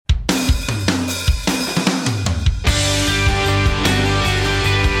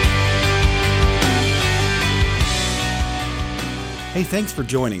Hey, thanks for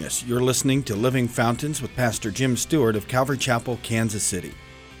joining us. You're listening to Living Fountains with Pastor Jim Stewart of Calvary Chapel, Kansas City.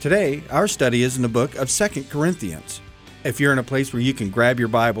 Today, our study is in the book of 2 Corinthians. If you're in a place where you can grab your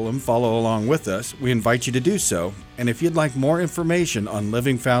Bible and follow along with us, we invite you to do so. And if you'd like more information on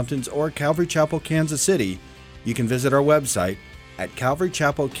Living Fountains or Calvary Chapel, Kansas City, you can visit our website at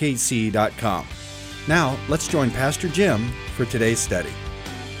calvarychapelkc.com. Now, let's join Pastor Jim for today's study.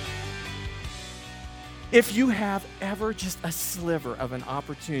 If you have ever just a sliver of an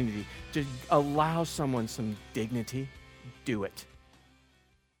opportunity to allow someone some dignity, do it.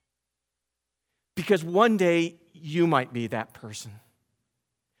 Because one day you might be that person.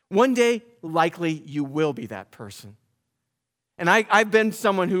 One day, likely, you will be that person. And I've been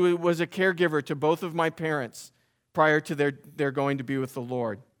someone who was a caregiver to both of my parents prior to their going to be with the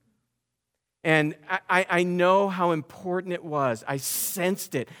Lord. And I know how important it was. I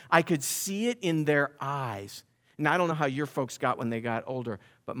sensed it. I could see it in their eyes. And I don't know how your folks got when they got older,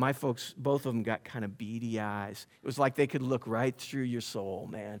 but my folks, both of them got kind of beady eyes. It was like they could look right through your soul,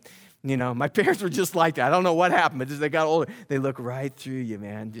 man. You know, my parents were just like that. I don't know what happened, but as they got older, they look right through you,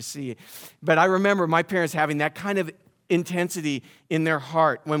 man. You see it. But I remember my parents having that kind of intensity in their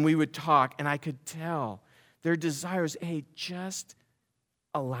heart when we would talk, and I could tell their desires, hey, just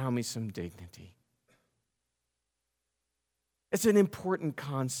allow me some dignity. It's an important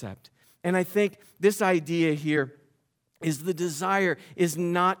concept. And I think this idea here is the desire is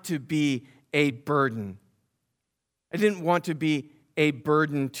not to be a burden. I didn't want to be a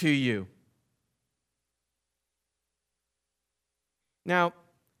burden to you. Now,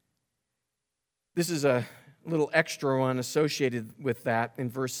 this is a little extra one associated with that in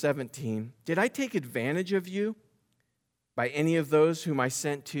verse 17. Did I take advantage of you by any of those whom I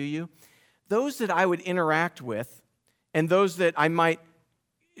sent to you? Those that I would interact with and those that I might,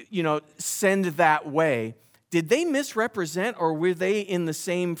 send that way, did they misrepresent or were they in the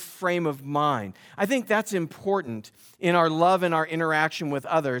same frame of mind? I think that's important in our love and our interaction with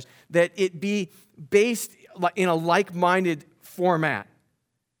others, that it be based in a like-minded format.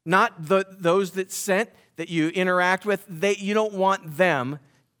 Not those that sent, that you interact with, you don't want them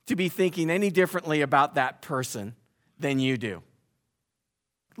to be thinking any differently about that person than you do.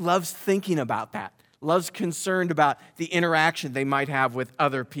 Love's thinking about that. Love's concerned about the interaction they might have with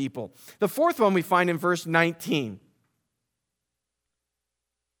other people. The fourth one we find in verse 19.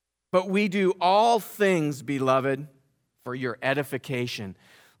 But we do all things, beloved, for your edification.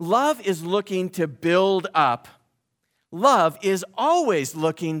 Love is looking to build up. Love is always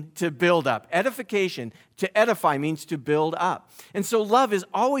looking to build up. Edification, to edify, means to build up. And so love is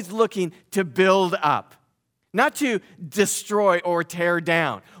always looking to build up. Not to destroy or tear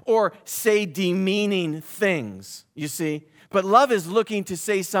down or say demeaning things, you see. But love is looking to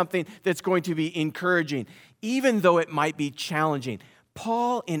say something that's going to be encouraging, even though it might be challenging.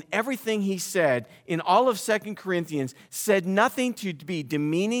 Paul, in everything he said, in all of 2 Corinthians, said nothing to be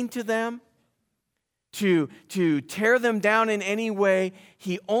demeaning to them, to tear them down in any way.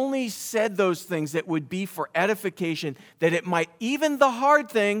 He only said those things that would be for edification, that it might, even the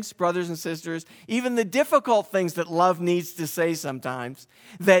hard things, brothers and sisters, even the difficult things that love needs to say sometimes,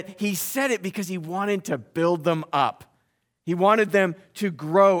 that he said it because he wanted to build them up. He wanted them to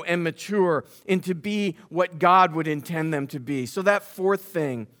grow and mature and to be what God would intend them to be. So that fourth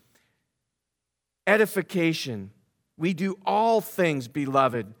thing, edification. We do all things,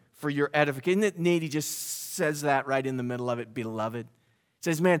 beloved, for your edification. Isn't it neat? He just says that right in the middle of it, beloved. He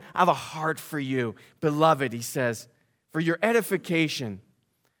says, man, I have a heart for you. Beloved, he says, for your edification.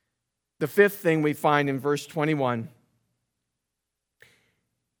 The fifth thing we find in verse 21.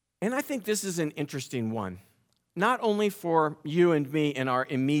 And I think this is an interesting one. Not only for you and me in our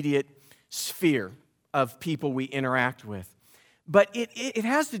immediate sphere of people we interact with, but it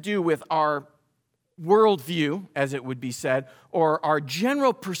has to do with our worldview, as it would be said, or our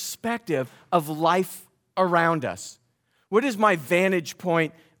general perspective of life around us. What is my vantage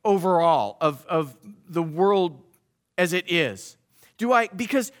point overall of the world as it is?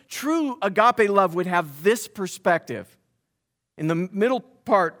 Because true agape love would have this perspective. In the middle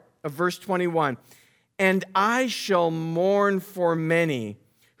part of verse 21, and I shall mourn for many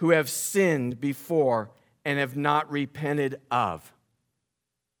who have sinned before and have not repented of.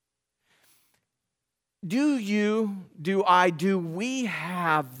 Do we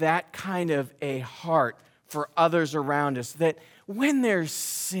have that kind of a heart for others around us, that when there's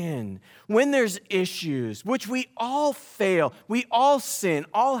sin, when there's issues, which we all fail, we all sin,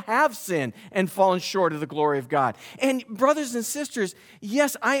 all have sinned and fallen short of the glory of God. And brothers and sisters,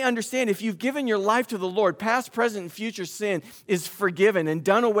 yes, I understand if you've given your life to the Lord, past, present, and future sin is forgiven and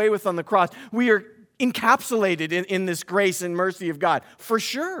done away with on the cross. We are encapsulated in this grace and mercy of God, for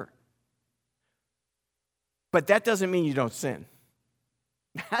sure. But that doesn't mean you don't sin.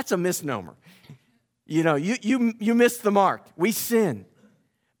 That's a misnomer. You missed the mark. We sin.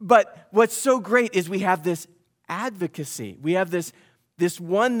 But what's so great is we have this advocacy. We have this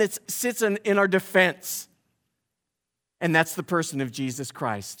one that sits in our defense. And that's the person of Jesus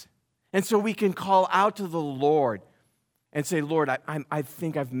Christ. And so we can call out to the Lord and say, Lord, I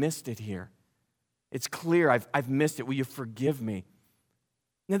think I've missed it here. It's clear I've missed it. Will you forgive me?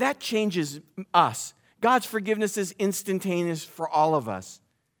 Now that changes us. God's forgiveness is instantaneous for all of us.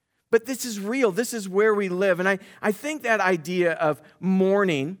 But this is real. This is where we live. And I think that idea of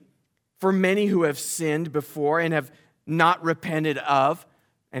mourning for many who have sinned before and have not repented of,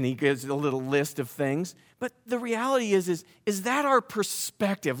 and he gives a little list of things. But the reality is that our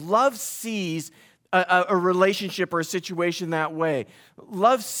perspective? Love sees a relationship or a situation that way.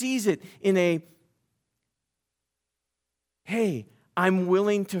 Love sees it in a, hey, I'm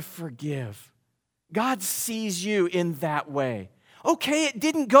willing to forgive. God sees you in that way. Okay, it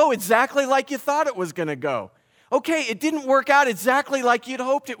didn't go exactly like you thought it was going to go. Okay, it didn't work out exactly like you'd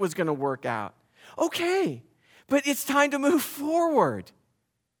hoped it was going to work out. Okay, but it's time to move forward.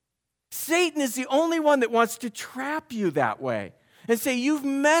 Satan is the only one that wants to trap you that way and say, you've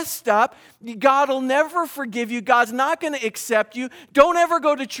messed up. God will never forgive you. God's not going to accept you. Don't ever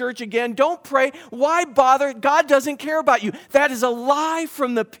go to church again. Don't pray. Why bother? God doesn't care about you. That is a lie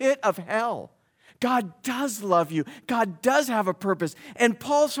from the pit of hell. God does love you. God does have a purpose. And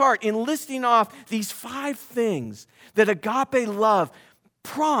Paul's heart, in listing off these 5 things that agape love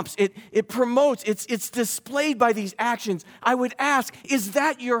prompts, it promotes, it's displayed by these actions, I would ask, is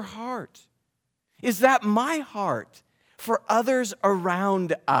that your heart? Is that my heart for others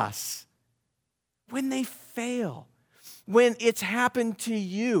around us? When they fail, when it's happened to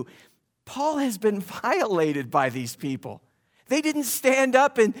you, Paul has been violated by these people. They didn't stand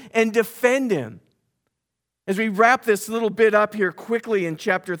up and defend him. As we wrap this little bit up here quickly in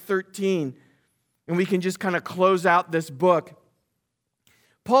chapter 13, and we can just kind of close out this book,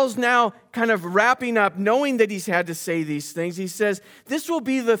 Paul's now kind of wrapping up, knowing that he's had to say these things. He says, this will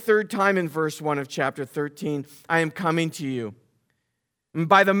be the 3rd time in verse 1 of chapter 13, I am coming to you. And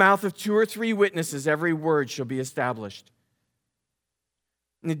by the mouth of 2 or 3 witnesses, every word shall be established.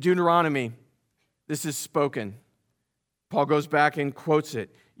 In Deuteronomy, this is spoken. Paul goes back and quotes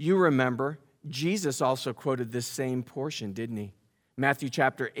it. You remember, Jesus also quoted this same portion, didn't he? Matthew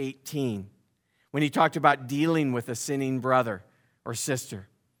chapter 18, when he talked about dealing with a sinning brother or sister.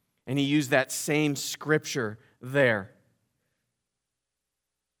 And he used that same scripture there.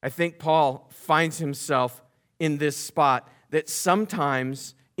 I think Paul finds himself in this spot that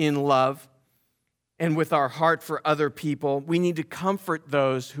sometimes in love and with our heart for other people, we need to comfort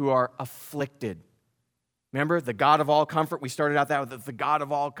those who are afflicted. Remember, the God of all comfort? We started out that with the God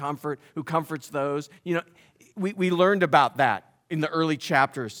of all comfort who comforts those. We learned about that in the early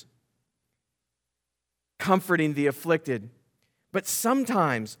chapters. Comforting the afflicted. But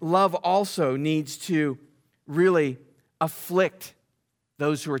sometimes love also needs to really afflict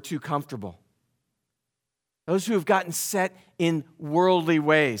those who are too comfortable. Those who have gotten set in worldly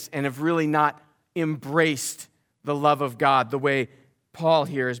ways and have really not embraced the love of God the way Paul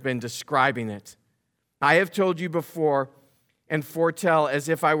here has been describing it. I have told you before and foretell as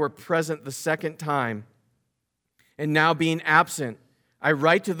if I were present the 2nd time, and now being absent, I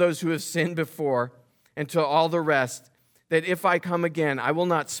write to those who have sinned before and to all the rest, that if I come again, I will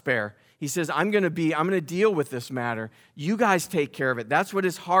not spare. He says, I'm going to deal with this matter. You guys take care of it. That's what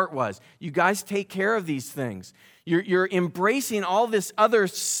his heart was. You guys take care of these things. You're embracing all this other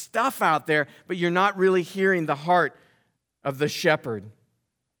stuff out there, but you're not really hearing the heart of the shepherd.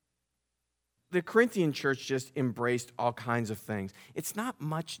 The Corinthian church just embraced all kinds of things. It's not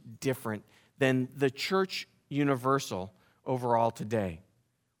much different than the church universal overall today.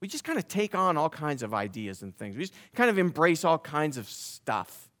 We just kind of take on all kinds of ideas and things. We just kind of embrace all kinds of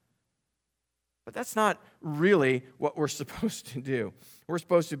stuff. But that's not really what we're supposed to do. We're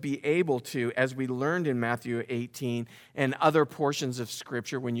supposed to be able to, as we learned in Matthew 18 and other portions of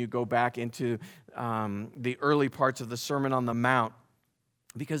Scripture, when you go back into the early parts of the Sermon on the Mount,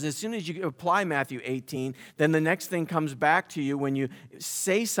 because as soon as you apply Matthew 18, then the next thing comes back to you when you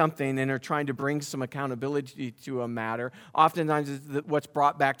say something and are trying to bring some accountability to a matter. Oftentimes what's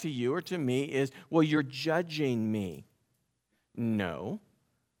brought back to you or to me is, well, you're judging me. No.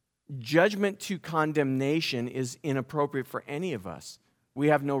 Judgment to condemnation is inappropriate for any of us. We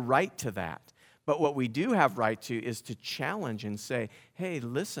have no right to that. But what we do have right to is to challenge and say, hey,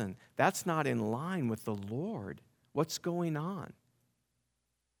 listen, that's not in line with the Lord. What's going on?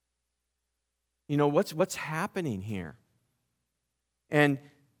 what's happening here? And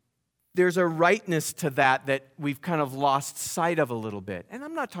there's a rightness to that we've kind of lost sight of a little bit. And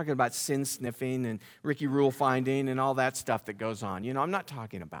I'm not talking about sin sniffing and Ricky rule finding and all that stuff that goes on. I'm not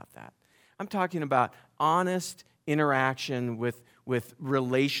talking about that. I'm talking about honest interaction with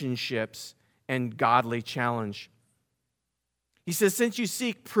relationships and godly challenge. He says, since you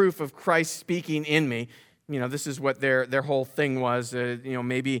seek proof of Christ speaking in me, this is what their whole thing was.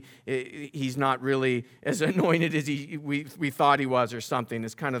 Maybe he's not really as anointed as we thought he was or something.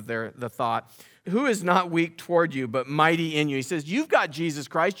 It's kind of the thought. Who is not weak toward you, but mighty in you? He says, you've got Jesus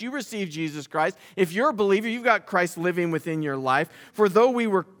Christ. You received Jesus Christ. If you're a believer, you've got Christ living within your life. For though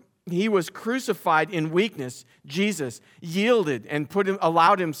he was crucified in weakness, Jesus yielded and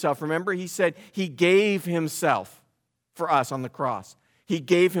allowed himself. Remember, he said he gave himself for us on the cross. He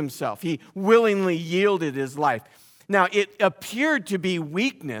gave himself. He willingly yielded his life. Now, it appeared to be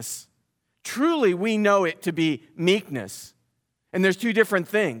weakness. Truly, we know it to be meekness. And there's two different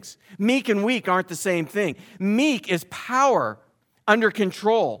things. Meek and weak aren't the same thing. Meek is power under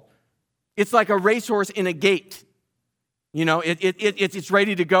control. It's like a racehorse in a gate. It's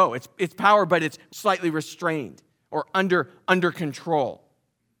ready to go. It's power, but it's slightly restrained or under control,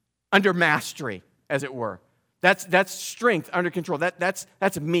 under mastery, as it were. That's strength under control.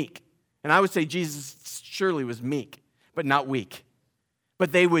 That's meek. And I would say Jesus surely was meek, but not weak.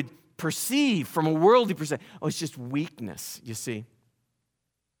 But they would perceive from a worldly perspective, it's just weakness, you see.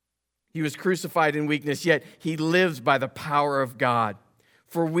 He was crucified in weakness, yet he lives by the power of God.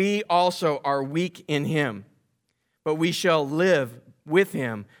 For we also are weak in him, but we shall live with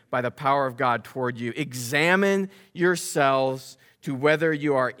him by the power of God toward you. Examine yourselves to whether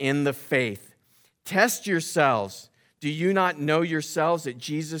you are in the faith. Test yourselves. Do you not know yourselves that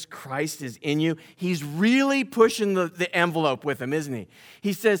Jesus Christ is in you? He's really pushing the envelope with him, isn't he?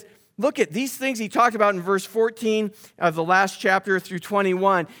 He says, look at these things he talked about in verse 14 of the last chapter through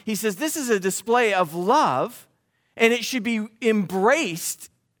 21. He says, this is a display of love, and it should be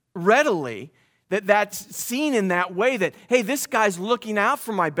embraced readily. That's seen in that way that, hey, this guy's looking out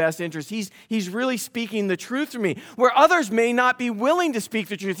for my best interest. He's really speaking the truth to me. Where others may not be willing to speak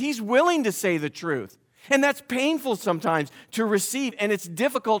the truth, he's willing to say the truth. And that's painful sometimes to receive, and it's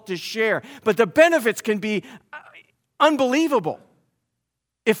difficult to share. But the benefits can be unbelievable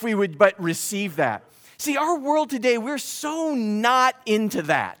if we would but receive that. See, our world today, we're so not into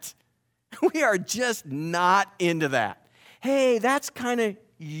that. We are just not into that. Hey, that's kind of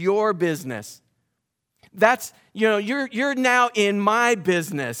your business. That's, you're now in my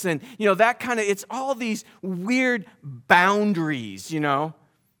business. And, that kind of, it's all these weird boundaries,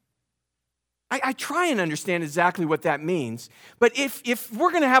 I try and understand exactly what that means. But if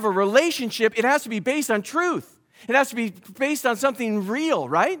we're going to have a relationship, it has to be based on truth. It has to be based on something real,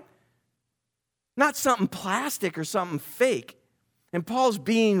 right? Not something plastic or something fake. And Paul's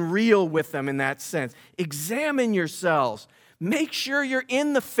being real with them in that sense. Examine yourselves. Make sure you're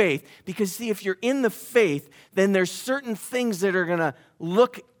in the faith, because see, if you're in the faith, then there's certain things that are going to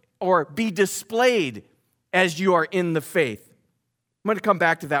look or be displayed as you are in the faith. I'm going to come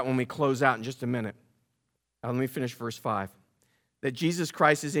back to that when we close out in just a minute. Let me finish verse 5. That Jesus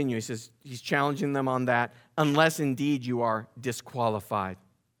Christ is in you. He says, he's challenging them on that, unless indeed you are disqualified.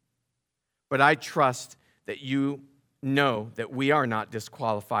 But I trust that you know that we are not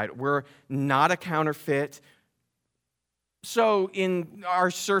disqualified. We're not a counterfeit. So in our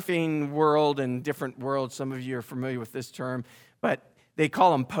surfing world and different worlds, some of you are familiar with this term, but they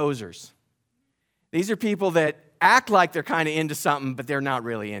call them posers. These are people that act like they're kind of into something, but they're not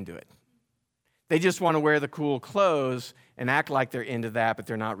really into it. They just want to wear the cool clothes and act like they're into that, but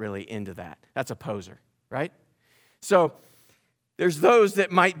they're not really into that. That's a poser, right? So there's those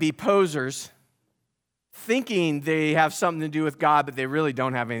that might be posers, thinking they have something to do with God, but they really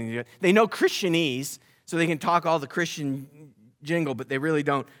don't have anything to do with it. They know Christianese, so they can talk all the Christian jingle, but they really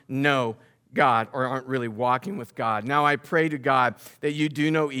don't know God or aren't really walking with God. Now I pray to God that you do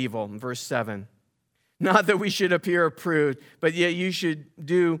no evil, in verse 7. Not that we should appear approved, but yet you should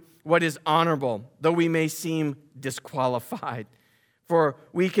do what is honorable, though we may seem disqualified. For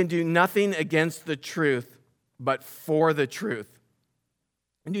we can do nothing against the truth, but for the truth.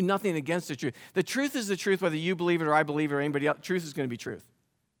 And do nothing against the truth. The truth is the truth, whether you believe it or I believe it or anybody else. Truth is going to be truth.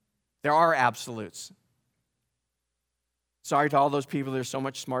 There are absolutes. Sorry to all those people that are so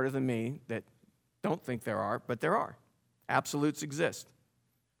much smarter than me that don't think there are, but there are. Absolutes exist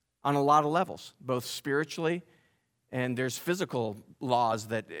on a lot of levels, both spiritually and there's physical laws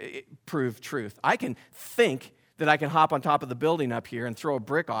that prove truth. I can think that I can hop on top of the building up here and throw a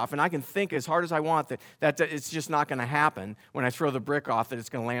brick off, and I can think as hard as I want that it's just not going to happen when I throw the brick off, that it's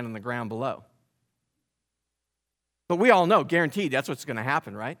going to land on the ground below. But we all know, guaranteed, that's what's going to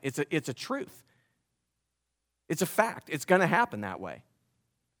happen, right? It's a truth. It's a fact. It's going to happen that way.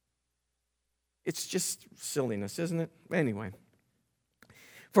 It's just silliness, isn't it? Anyway.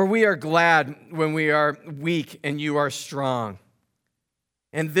 For we are glad when we are weak and you are strong.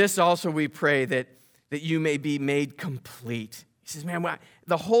 And this also we pray that you may be made complete. He says, man,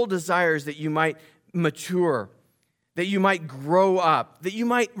 the whole desire is that you might mature, that you might grow up, that you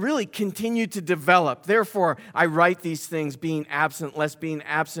might really continue to develop. Therefore, I write these things being absent, lest being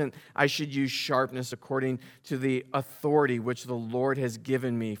absent I should use sharpness according to the authority which the Lord has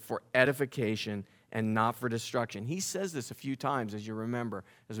given me for edification and not for destruction. He says this a few times, as you remember,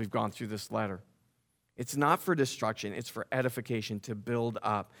 as we've gone through this letter. It's not for destruction, it's for edification, to build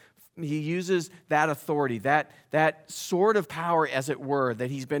up. He uses that authority, that sort of power, as it were,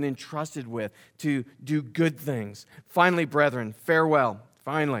 that he's been entrusted with to do good things. Finally, brethren, farewell.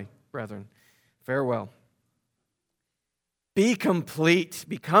 Finally, brethren, farewell. Be complete.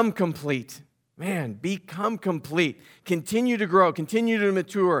 Become complete. Man, become complete. Continue to grow. Continue to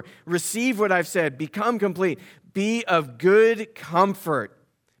mature. Receive what I've said. Become complete. Be of good comfort.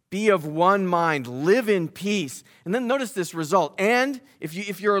 Be of one mind. Live in peace. And then notice this result. And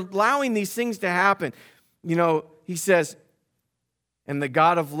if you're allowing these things to happen, he says, and the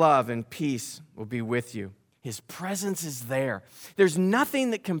God of love and peace will be with you. His presence is there. There's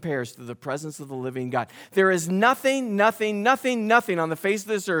nothing that compares to the presence of the living God. There is nothing on the face of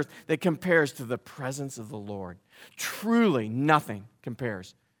this earth that compares to the presence of the Lord. Truly, nothing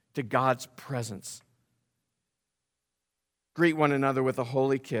compares to God's presence. Greet one another with a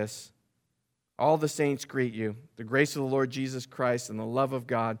holy kiss. All the saints greet you. The grace of the Lord Jesus Christ and the love of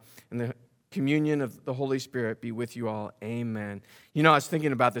God and the communion of the Holy Spirit be with you all. Amen. I was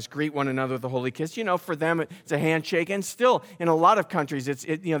thinking about this. Greet one another with a holy kiss. For them, it's a handshake. And still, in a lot of countries,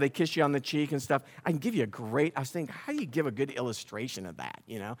 they kiss you on the cheek and stuff. I was thinking, how do you give a good illustration of that,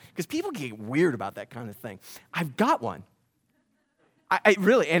 Because people get weird about that kind of thing. I've got one. I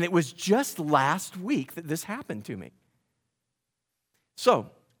really, and it was just last week that this happened to me.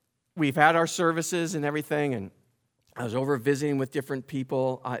 So, we've had our services and everything, and I was over visiting with different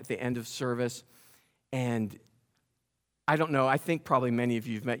people at the end of service, and I don't know, I think probably many of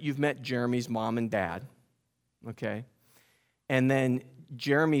you've met Jeremy's mom and dad, okay? And then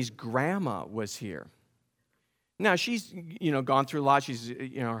Jeremy's grandma was here. Now, she's, gone through a lot. She's,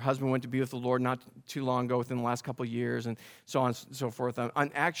 her husband went to be with the Lord not too long ago, within the last couple of years, and so on and so forth.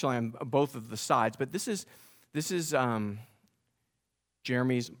 Actually, on both of the sides, but this is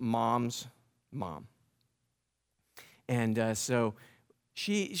Jeremy's mom's mom. And so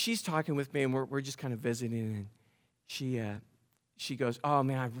she's talking with me, and we're just kind of visiting, and she goes, oh,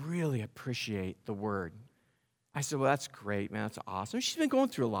 man, I really appreciate the word. I said, well, that's great, man. That's awesome. She's been going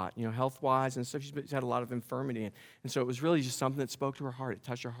through a lot, health-wise and stuff. She's had a lot of infirmity, and so it was really just something that spoke to her heart. It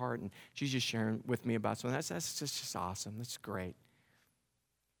touched her heart, and she's just sharing with me about something. That's just awesome. That's great.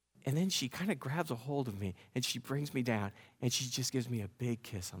 And then she kind of grabs a hold of me, and she brings me down, and she just gives me a big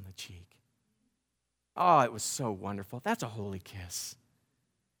kiss on the cheek. Oh, it was so wonderful. That's a holy kiss.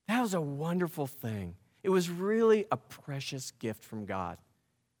 That was a wonderful thing. It was really a precious gift from God.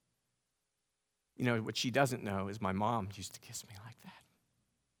 What she doesn't know is my mom used to kiss me like that.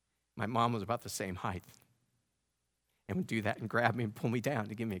 My mom was about the same height and would do that and grab me and pull me down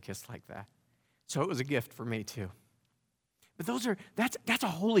to give me a kiss like that. So it was a gift for me too. But that's a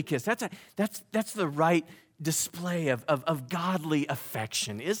holy kiss. That's the right display of godly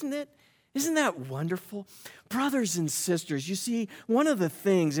affection, isn't it? Isn't that wonderful? Brothers and sisters, you see, one of the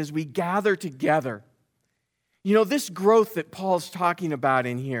things as we gather together, this growth that Paul's talking about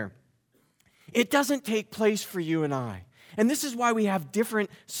in here, it doesn't take place for you and I. And this is why we have different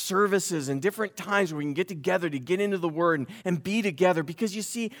services and different times where we can get together to get into the Word and be together. Because you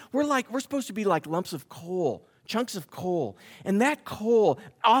see, we're supposed to be like lumps of coal, chunks of coal. And that coal,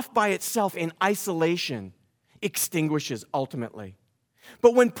 off by itself in isolation, extinguishes ultimately.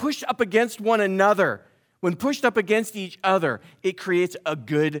 But when pushed up against one another, when pushed up against each other, it creates a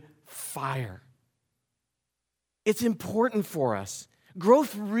good fire. It's important for us.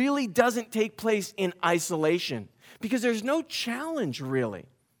 Growth really doesn't take place in isolation because there's no challenge really.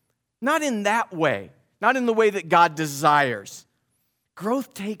 Not in that way, not in the way that God desires.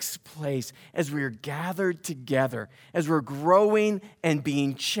 Growth takes place as we are gathered together, as we're growing and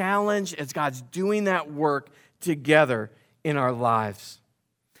being challenged, as God's doing that work together in our lives.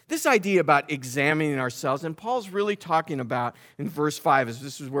 This idea about examining ourselves, and Paul's really talking about in verse 5, as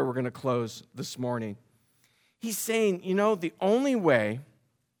this is where we're going to close this morning. He's saying, the only way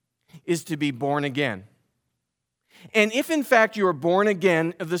is to be born again. And if in fact you are born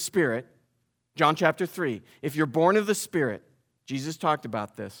again of the Spirit, John chapter 3. If you're born of the Spirit, Jesus talked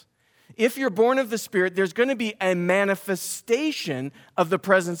about this. If you're born of the Spirit, there's going to be a manifestation of the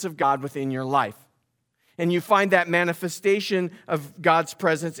presence of God within your life. And you find that manifestation of God's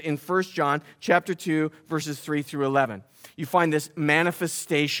presence in 1 John chapter 2, verses 3 through 11. You find this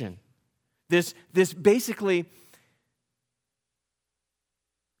manifestation. This basically,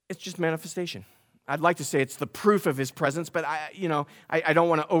 it's just manifestation. I'd like to say it's the proof of his presence, but I don't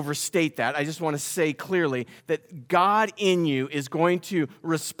want to overstate that. I just want to say clearly that God in you is going to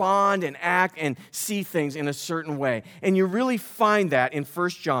respond and act and see things in a certain way. And you really find that in 1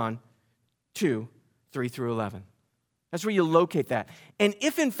 John 2, 3 through 11. That's where you locate that. And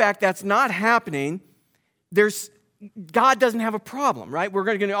if in fact that's not happening, God doesn't have a problem, right? We're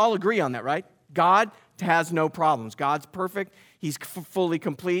going to all agree on that, right? God has no problems. God's perfect. He's fully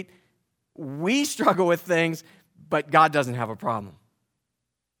complete. We struggle with things, but God doesn't have a problem.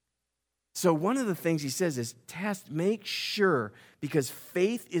 So one of the things he says is make sure, because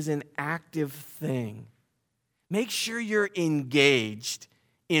faith is an active thing. Make sure you're engaged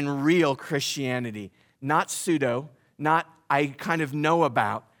in real Christianity, not pseudo, not I kind of know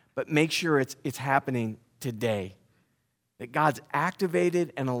about, but make sure it's happening today. That God's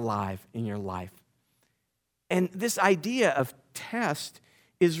activated and alive in your life. And this idea of test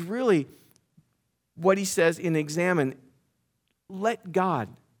is really what he says in Examine. Let God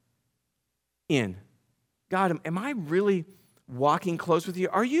in. God, am I really walking close with you?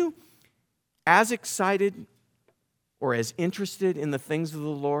 Are you as excited or as interested in the things of the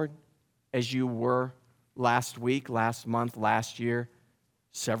Lord as you were last week, last month, last year,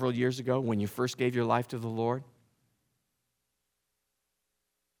 several years ago when you first gave your life to the Lord?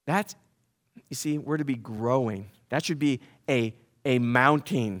 That's, you see, we're to be growing. That should be a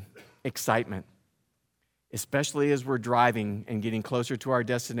mounting excitement, especially as we're driving and getting closer to our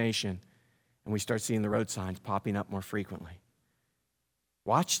destination and we start seeing the road signs popping up more frequently.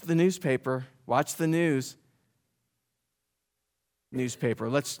 Watch the newspaper. Watch the news. Newspaper.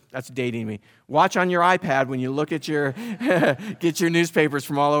 That's dating me. Watch on your iPad when you look at get your newspapers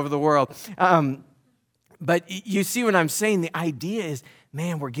from all over the world. But you see what I'm saying? The idea is,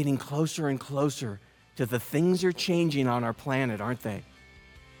 man, we're getting closer and closer to the things are changing on our planet, aren't they?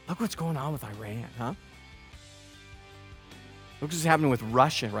 Look what's going on with Iran, huh? Look what's happening with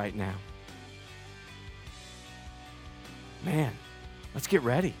Russia right now. Man, let's get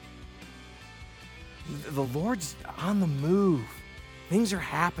ready. The Lord's on the move. Things are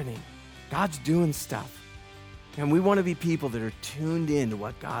happening. God's doing stuff. And we want to be people that are tuned in to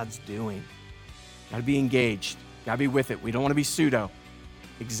what God's doing. Got to be engaged. Got to be with it. We don't want to be pseudo.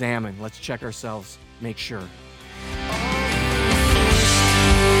 Examine. Let's check ourselves. Make sure.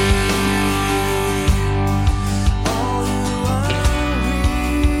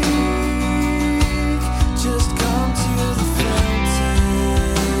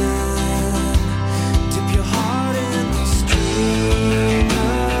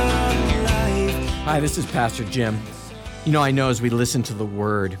 Hi, this is Pastor Jim. I know as we listen to the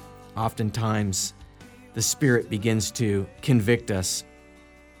Word, oftentimes the Spirit begins to convict us.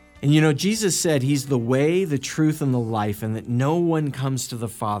 And Jesus said He's the way, the truth, and the life, and that no one comes to the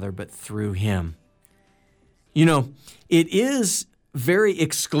Father but through Him. It is very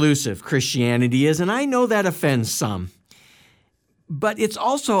exclusive, Christianity is, and I know that offends some. But it's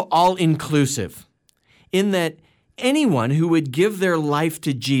also all-inclusive in that anyone who would give their life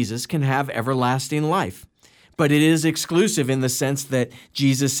to Jesus can have everlasting life. But it is exclusive in the sense that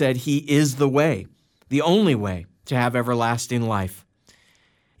Jesus said He is the way, the only way to have everlasting life.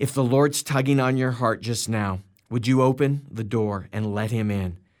 If the Lord's tugging on your heart just now, would you open the door and let Him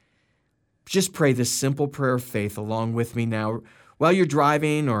in? Just pray this simple prayer of faith along with me now while you're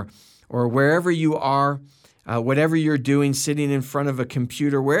driving or wherever you are. Whatever you're doing, sitting in front of a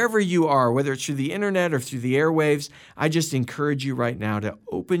computer, wherever you are, whether it's through the internet or through the airwaves, I just encourage you right now to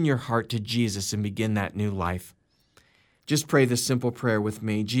open your heart to Jesus and begin that new life. Just pray this simple prayer with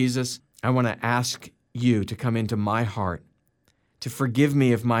me. Jesus, I want to ask you to come into my heart, to forgive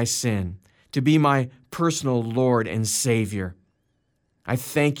me of my sin, to be my personal Lord and Savior. I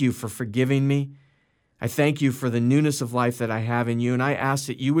thank you for forgiving me. I thank you for the newness of life that I have in you, and I ask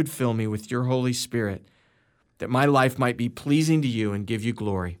that you would fill me with your Holy Spirit, that my life might be pleasing to you and give you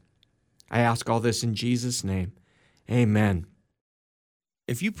glory. I ask all this in Jesus' name. Amen.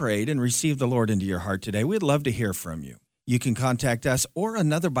 If you prayed and received the Lord into your heart today, we'd love to hear from you. You can contact us or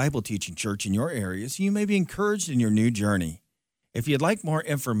another Bible teaching church in your area so you may be encouraged in your new journey. If you'd like more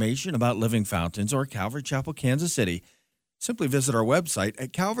information about Living Fountains or Calvary Chapel, Kansas City, simply visit our website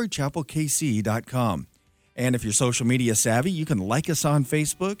at calvarychapelkc.com. And if you're social media savvy, you can like us on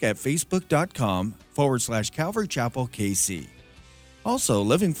Facebook at facebook.com/Calvary Chapel KC. Also,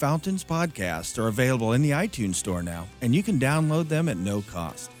 Living Fountains podcasts are available in the iTunes Store now, and you can download them at no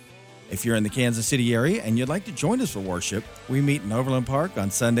cost. If you're in the Kansas City area and you'd like to join us for worship, we meet in Overland Park on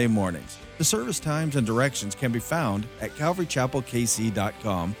Sunday mornings. The service times and directions can be found at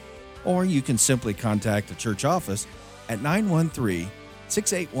calvarychapelkc.com, or you can simply contact the church office at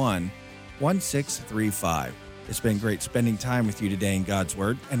 913-681-1635. It's been great spending time with you today in God's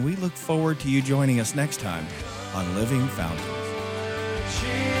Word, and we look forward to you joining us next time on Living Fountains.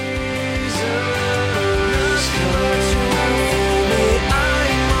 Jesus.